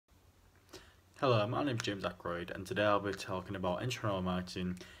Hello, my name is James Ackroyd, and today I'll be talking about entrepreneurial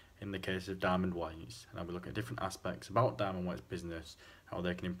marketing in the case of Diamond Whites, and I'll be looking at different aspects about Diamond White's business, how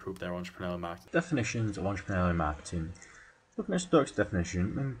they can improve their entrepreneurial marketing. Definitions of entrepreneurial marketing. Looking at Stokes'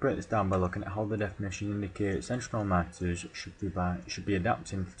 definition, we can break this down by looking at how the definition indicates entrepreneurial marketers should be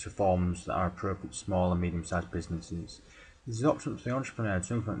adapting to forms that are appropriate to small and medium-sized businesses. This is optional for the entrepreneur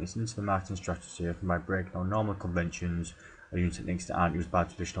to implement this into the marketing strategy by breaking down normal conventions or using techniques that aren't used by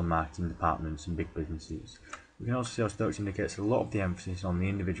traditional marketing departments in big businesses. We can also see how Stokes indicates a lot of the emphasis on the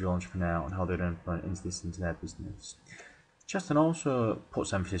individual entrepreneur and how they implement this into their business. Chaston also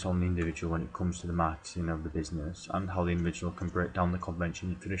puts emphasis on the individual when it comes to the marketing of the business and how the individual can break down the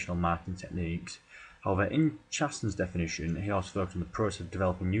convention of traditional marketing techniques. However, in Chaston's definition, he also focuses on the process of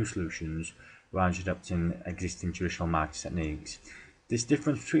developing new solutions rather than adapting existing traditional marketing techniques. This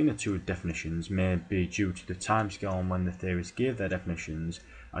difference between the two definitions may be due to the timescale on when the theorists gave their definitions,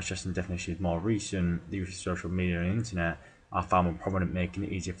 as Chaston's definition is more recent. The use of social media and internet are far more prominent, making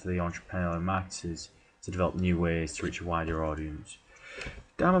it easier for the entrepreneurial marketers to develop new ways to reach a wider audience.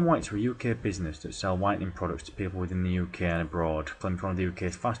 Diamond Whites are a UK business that sell whitening products to people within the UK and abroad, claiming one of the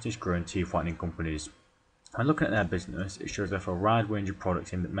UK's fastest growing teeth whitening companies. When looking at their business, it shows they offer a wide range of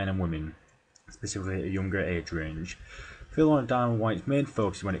products aimed at men and women, specifically at a younger age range. One of Diamond White's main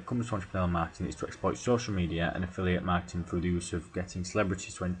focus when it comes to entrepreneurial marketing is to exploit social media and affiliate marketing through the use of getting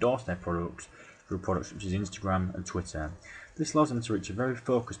celebrities to endorse their products through products such as Instagram and Twitter. This allows them to reach a very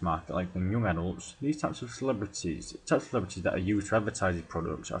focused market like being young adults. These types of celebrities that are used to advertise these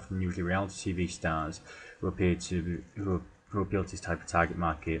products are often usually reality TV stars who appeal to this type of target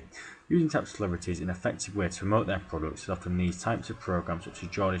market. Using types of celebrities in an effective way to promote their products is often these types of programs such as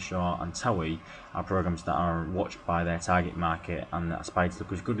Geordie Shore and Towie are programs that are watched by their target market and that aspire to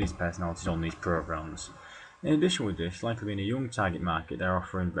look as good as these personalities on these programs. In addition with this, likely being a young target market, they're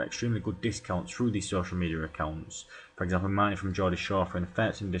offering extremely good discounts through these social media accounts. For example, Marnie from Geordie Shore offering a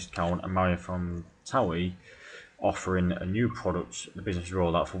 30% discount and Mario from Towie offering a new product the business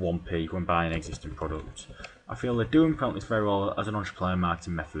rolled out for 1p when buying an existing product. I feel they do implement this very well as an entrepreneur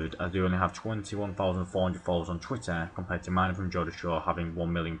marketing method, as they only have 21,400 followers on Twitter compared to Marnie from Geordie Shore having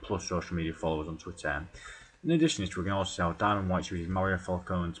 1 million plus social media followers on Twitter. In addition to this, we can also see how Diamond White uses Mario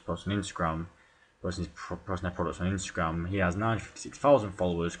Falcone to post on Instagram. Posting their products on Instagram, he has 956,000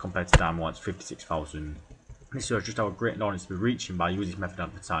 followers compared to Diamond White's 56,000. This shows just how great an audience to be reaching by using this method of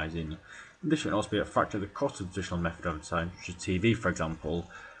advertising. In addition, it also be a factor of the cost of the traditional method of advertising, such as TV, for example.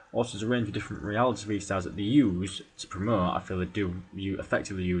 Also, there's a range of different reality TV stars that they use to promote. I feel they do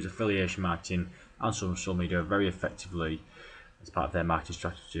effectively use affiliation marketing and social media very effectively as part of their marketing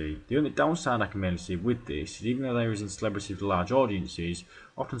strategy. The only downside I can mainly see with this is even though they're using celebrities with large audiences,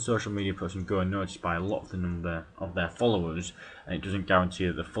 often social media posts can go unnoticed by a lot of the number of their followers, and it doesn't guarantee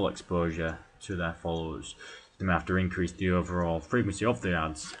the full exposure to their followers. They may have to increase the overall frequency of the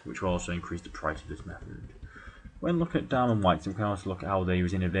ads, which will also increase the price of this method. When looking at Diamond Whites, we can also look at how they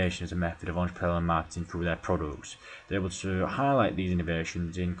use innovation as a method of entrepreneurial marketing through their products. They're able to highlight these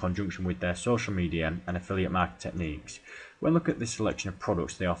innovations in conjunction with their social media and affiliate marketing techniques. When looking at this selection of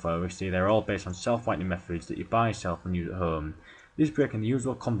products they offer, we see they're all based on self-whitening methods that you buy yourself and use at home. This is breaking the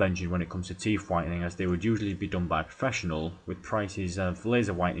usual convention when it comes to teeth whitening, as they would usually be done by a professional, with prices of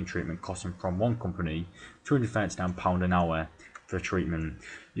laser whitening treatment costing from one company £239 an hour for a treatment.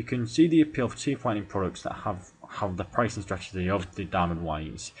 You can see the appeal for teeth whitening products that have the pricing strategy of the Diamond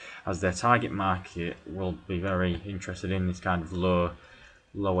Whites, as their target market will be very interested in this kind of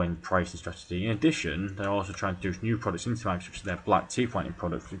low-end pricing strategy. In addition, they're also trying to introduce new products into the market, such as their black teeth whitening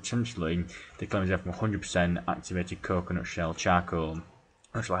products, which essentially they claim is from 100% activated coconut shell charcoal,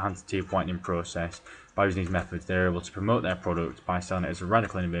 which will enhance the teeth whitening process. By using these methods, they're able to promote their product by selling it as a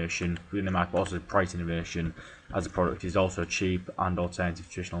radical innovation within the market, but also a price innovation, as the product is also cheap and alternative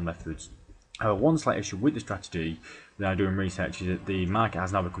to traditional methods. However, one slight issue with the strategy when I'm doing research is that the market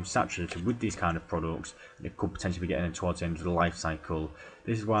has now become saturated with these kind of products, and it could potentially be getting towards the end of the life cycle.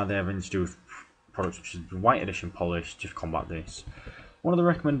 This is why they have introduced products such as the White Edition polish to combat this. One of the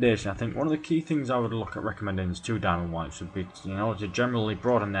recommendations, I think one of the key things I would look at recommending to Diamond Whites would be to generally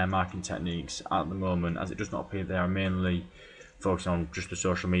broaden their marketing techniques at the moment, as it does not appear they are mainly focusing on just the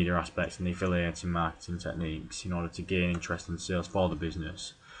social media aspects and the affiliating marketing techniques in order to gain interest in sales for the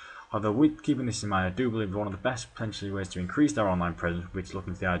business. However, with keeping this in mind, I do believe one of the best potentially ways to increase their online presence would be to look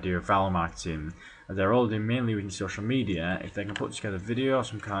into the idea of viral marketing. As they're already mainly using social media, if they can put together video or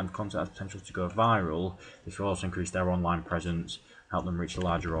some kind of content that has potential to go viral, this will also increase their online presence and help them reach a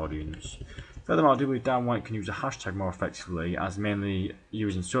larger audience. Furthermore, I do believe Diamond White can use a hashtag more effectively, as mainly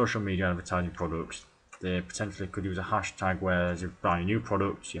using social media advertising products. They potentially could use a hashtag where as you buy a new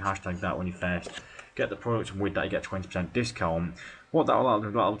product, you hashtag that when you first get the product, and with that you get 20% discount. What that will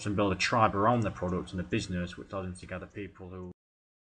allow them to build a tribe around the product and the business, which allows them to gather people who